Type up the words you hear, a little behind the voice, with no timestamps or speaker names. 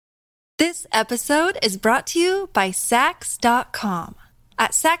This episode is brought to you by Sax.com.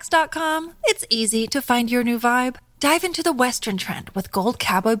 At Sax.com, it's easy to find your new vibe. Dive into the Western trend with gold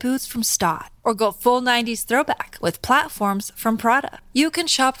cowboy boots from Stott, or go full 90s throwback with platforms from Prada. You can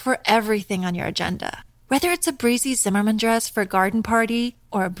shop for everything on your agenda, whether it's a breezy Zimmermann dress for a garden party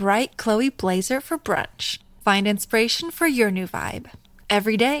or a bright Chloe blazer for brunch. Find inspiration for your new vibe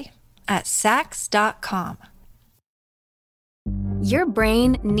every day at Sax.com. Your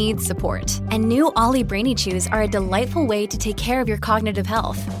brain needs support, and new Ollie Brainy Chews are a delightful way to take care of your cognitive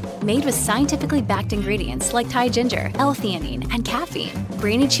health. Made with scientifically backed ingredients like Thai ginger, L-theanine, and caffeine,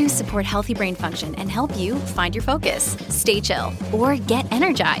 Brainy Chews support healthy brain function and help you find your focus, stay chill, or get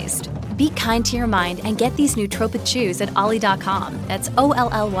energized. Be kind to your mind and get these nootropic chews at ollie.com. That's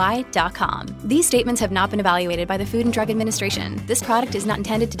OLLY.com. These statements have not been evaluated by the Food and Drug Administration. This product is not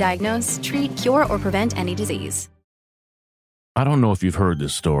intended to diagnose, treat, cure, or prevent any disease. I don't know if you've heard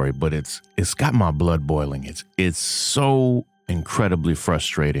this story, but it's got my blood boiling. It's so incredibly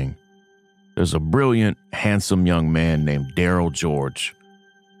frustrating. There's a brilliant, handsome young man named Daryl George,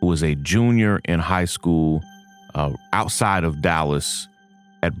 who was a junior in high school outside of Dallas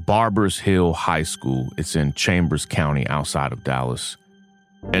at Barbers Hill High School. It's in Chambers County outside of Dallas.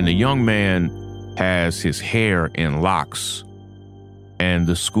 And the young man has his hair in locks, and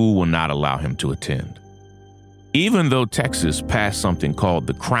the school will not allow him to attend. Even though Texas passed something called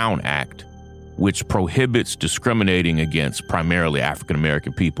the Crown Act, which prohibits discriminating against primarily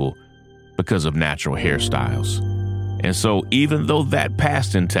African-American people because of natural hairstyles. And so even though that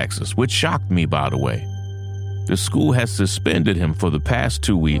passed in Texas, which shocked me, by the way, the school has suspended him for the past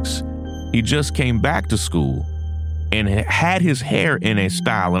 2 weeks. He just came back to school and had his hair in a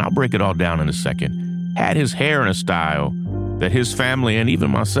style, and I'll break it all down in a second, had his hair in a style that his family and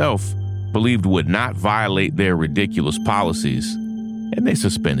even myself believed would not violate their ridiculous policies, and they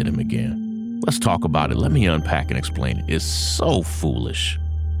suspended him again. Let's talk about it. Let me unpack and explain it. It's so foolish.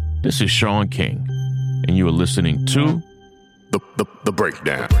 This is Sean King, and you are listening to The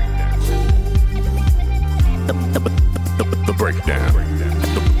Breakdown. The Breakdown.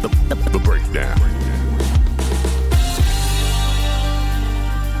 The Breakdown.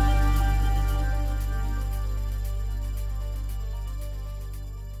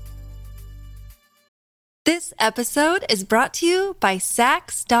 This episode is brought to you by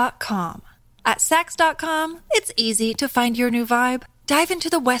Sax.com. At Sax.com, it's easy to find your new vibe. Dive into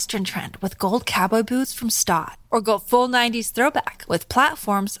the Western trend with gold cowboy boots from Stott, or go full 90s throwback with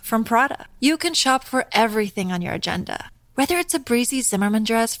platforms from Prada. You can shop for everything on your agenda, whether it's a breezy Zimmermann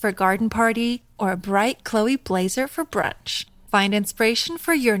dress for a garden party or a bright Chloe blazer for brunch. Find inspiration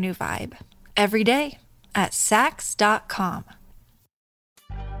for your new vibe every day at Sax.com.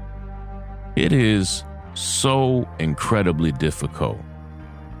 It is so incredibly difficult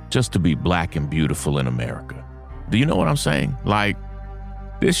just to be black and beautiful in America. Do you know what I'm saying? Like,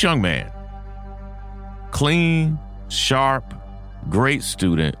 this young man, clean, sharp, great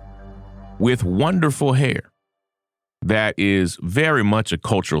student with wonderful hair that is very much a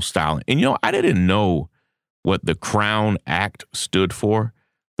cultural style. And, I didn't know what the Crown Act stood for.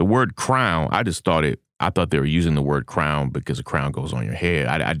 The word crown, I thought they were using the word crown because a crown goes on your head.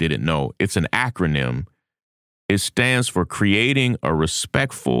 I didn't know. It's an acronym. It stands for Creating a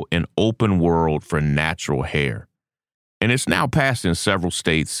Respectful and Open World for Natural Hair. And it's now passed in several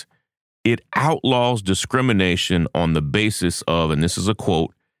states. It outlaws discrimination on the basis of, and this is a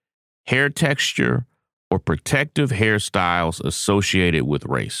quote, hair texture or protective hairstyles associated with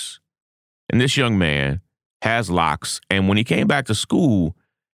race. And this young man has locks, and when he came back to school,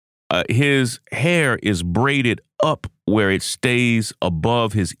 his hair is braided up where it stays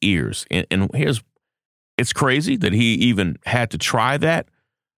above his ears. And it's crazy that he even had to try that.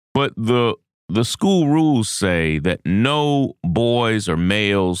 But the school rules say that no boys or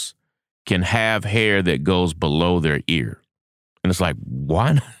males can have hair that goes below their ear. And it's like,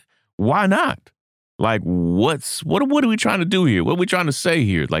 why not? Why not? Like, what are we trying to do here? What are we trying to say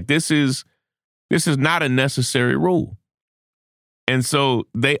here? Like, this is not a necessary rule. And so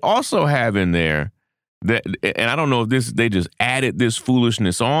they also have in there that, and I don't know if they just added this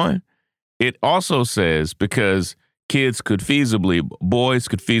foolishness on. It also says because boys could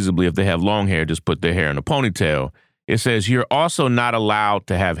feasibly, if they have long hair, just put their hair in a ponytail. It says you're also not allowed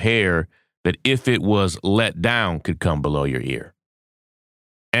to have hair that if it was let down could come below your ear.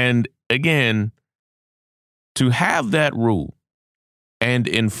 And again, to have that rule and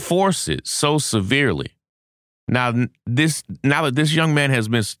enforce it so severely. Now that this young man has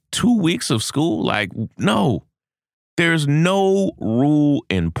missed 2 weeks of school, like, no, there's no rule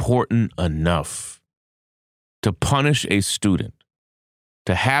important enough to punish a student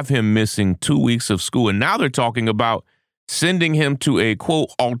to have him missing 2 weeks of school. And now they're talking about sending him to a, quote,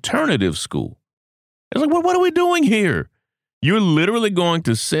 alternative school. It's like, well, what are we doing here? You're literally going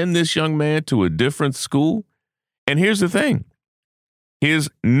to send this young man to a different school? And here's the thing. His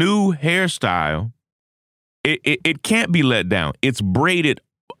new hairstyle, it can't be let down. It's braided.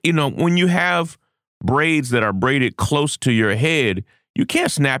 You know, when you have braids that are braided close to your head, you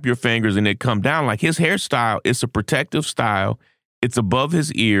can't snap your fingers and it come down. Like his hairstyle, it's a protective style. It's above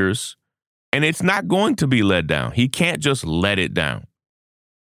his ears, and it's not going to be let down. He can't just let it down.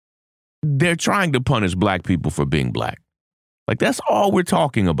 They're trying to punish black people for being black. Like, that's all we're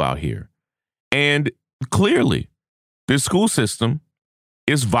talking about here. And clearly, this school system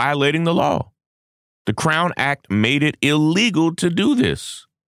is violating the law. The Crown Act made it illegal to do this,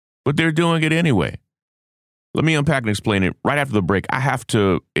 but they're doing it anyway. Let me unpack and explain it right after the break. I have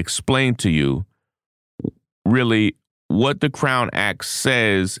to explain to you really what the Crown Act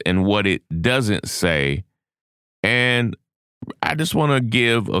says and what it doesn't say. And I just want to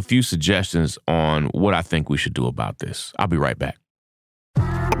give a few suggestions on what I think we should do about this. I'll be right back.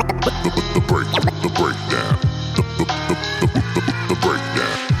 The breakdown. The breakdown.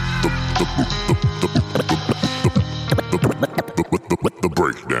 The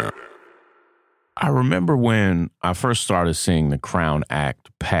breakdown. I remember when I first started seeing the Crown Act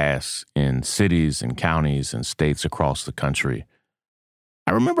pass in cities and counties and states across the country.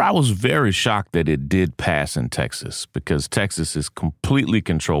 I remember I was very shocked that it did pass in Texas, because Texas is completely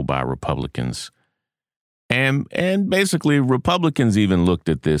controlled by Republicans. And basically Republicans even looked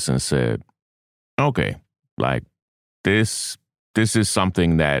at this and said, okay, like this is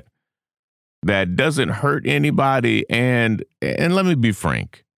something that doesn't hurt anybody. And let me be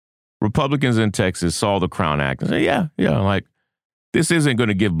frank. Republicans in Texas saw the Crown Act and said, yeah, like this isn't going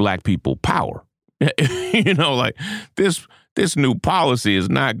to give black people power. You know, like this new policy is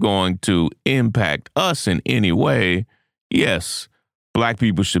not going to impact us in any way. Yes, black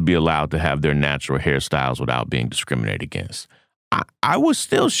people should be allowed to have their natural hairstyles without being discriminated against. I was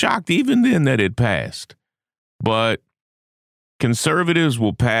still shocked even then that it passed. But conservatives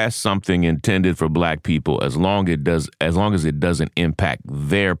will pass something intended for black people as long as it doesn't impact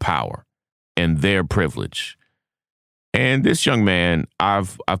their power and their privilege. And this young man,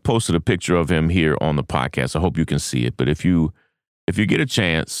 I've posted a picture of him here on the podcast. I hope you can see it. But if you get a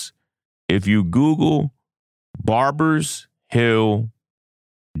chance, if you Google Barbers Hill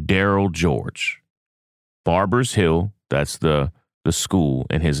Daryl George, Barbers Hill, that's the school,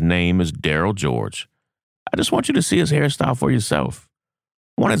 and his name is Daryl George. I just want you to see his hairstyle for yourself.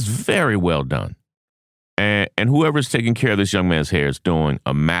 One, it's very well done. And whoever's taking care of this young man's hair is doing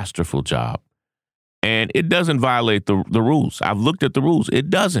a masterful job. And it doesn't violate the rules. I've looked at the rules. It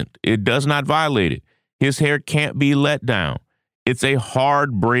doesn't. It does not violate it. His hair can't be let down. It's a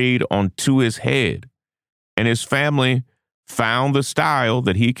hard braid onto his head. And his family found the style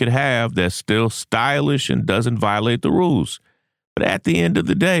that he could have that's still stylish and doesn't violate the rules. But at the end of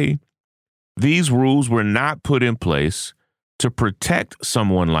the day, these rules were not put in place to protect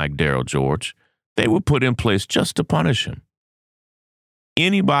someone like Daryl George. They were put in place just to punish him.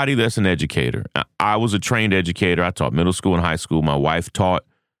 Anybody that's an educator, I was a trained educator. I taught middle school and high school. My wife taught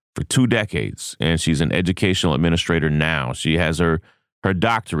for 2 decades, and she's an educational administrator now. She has her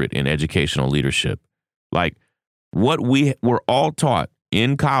doctorate in educational leadership. Like, what we were all taught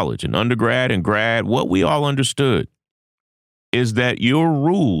in college and undergrad and grad, what we all understood is that your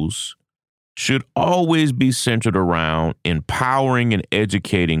rules should always be centered around empowering and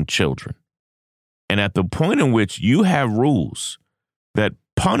educating children. And at the point in which you have rules that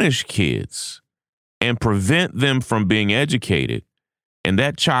punish kids and prevent them from being educated, and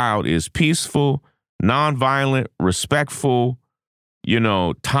that child is peaceful, nonviolent, respectful,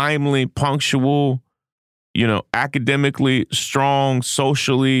 timely, punctual, academically strong,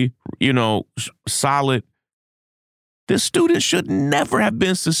 socially, solid, this student should never have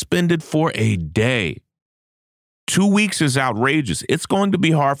been suspended for a day. 2 weeks is outrageous. It's going to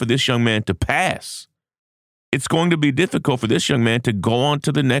be hard for this young man to pass. It's going to be difficult for this young man to go on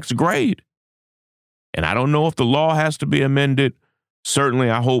to the next grade. And I don't know if the law has to be amended. Certainly,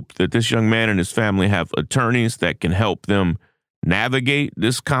 I hope that this young man and his family have attorneys that can help them navigate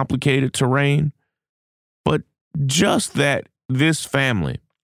this complicated terrain. But just that this family,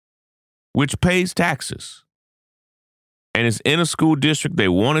 which pays taxes and is in a school district they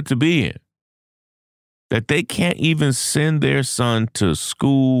wanted to be in, that they can't even send their son to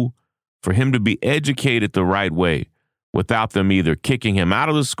school for him to be educated the right way without them either kicking him out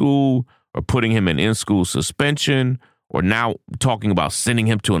of the school or putting him in in-school suspension or now talking about sending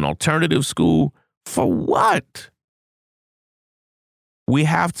him to an alternative school. For what? we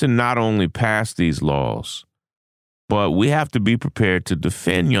have to not only pass these laws, but we have to be prepared to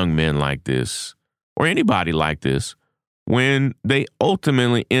defend young men like this or anybody like this when they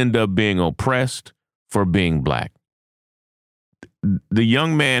ultimately end up being oppressed for being black. The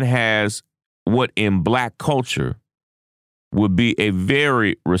young man has what in black culture would be a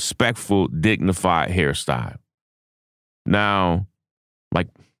very respectful, dignified hairstyle. Now, like,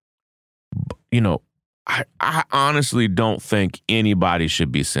 you know, I honestly don't think anybody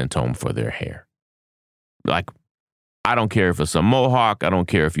should be sent home for their hair. Like, I don't care if it's a mohawk. I don't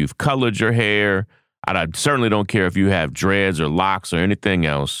care if you've colored your hair. I certainly don't care if you have dreads or locks or anything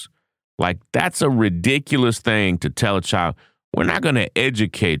else. Like, that's a ridiculous thing to tell a child. We're not going to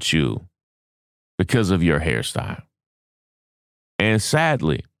educate you because of your hairstyle. And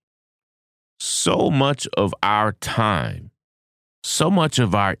sadly, so much of our time, so much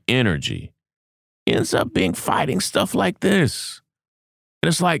of our energy ends up being fighting stuff like this. And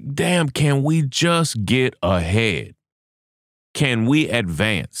it's like, damn, can we just get ahead? Can we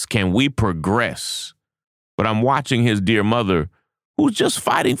advance? Can we progress? But I'm watching his dear mother, who's just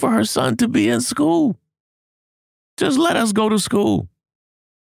fighting for her son to be in school. Just let us go to school.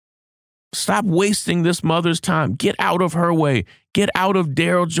 Stop wasting this mother's time. Get out of her way. Get out of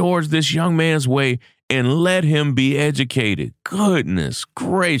Daryl George, this young man's way, and let him be educated. Goodness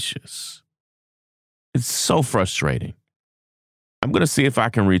gracious. It's so frustrating. I'm going to see if I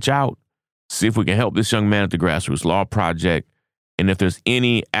can reach out, see if we can help this young man at the Grassroots Law Project, and if there's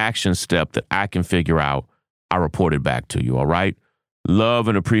any action step that I can figure out, I'll report it back to you, all right? Love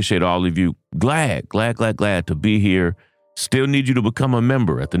and appreciate all of you. Glad to be here. Still need you to become a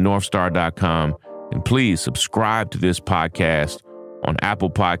member at thenorthstar.com. And please subscribe to this podcast on Apple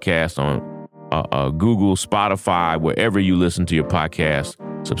Podcasts, on Google, Spotify, wherever you listen to your podcast.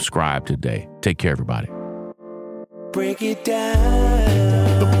 Subscribe today. Take care, everybody. Break it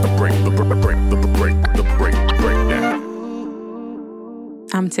down. The breakdown.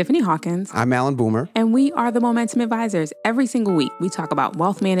 I'm Tiffany Hawkins. I'm Alan Boomer. And we are the Momentum Advisors. Every single week, we talk about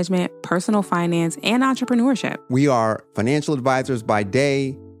wealth management, personal finance, and entrepreneurship. We are financial advisors by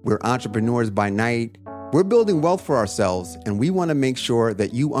day. We're entrepreneurs by night. We're building wealth for ourselves, and we want to make sure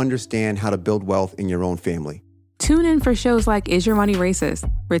that you understand how to build wealth in your own family. Tune in for shows like Is Your Money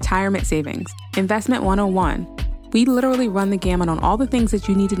Racist? Retirement Savings, Investment 101. We literally run the gamut on all the things that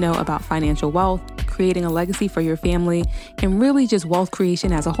you need to know about financial wealth, creating a legacy for your family, and really just wealth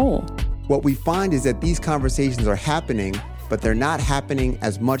creation as a whole. What we find is that these conversations are happening, but they're not happening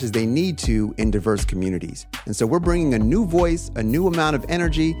as much as they need to in diverse communities. And so we're bringing a new voice, a new amount of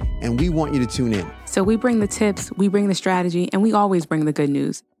energy, and we want you to tune in. So we bring the tips, we bring the strategy, and we always bring the good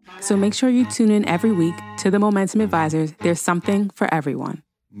news. So make sure you tune in every week to the Momentum Advisors. There's something for everyone.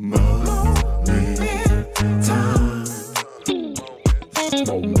 Momentum.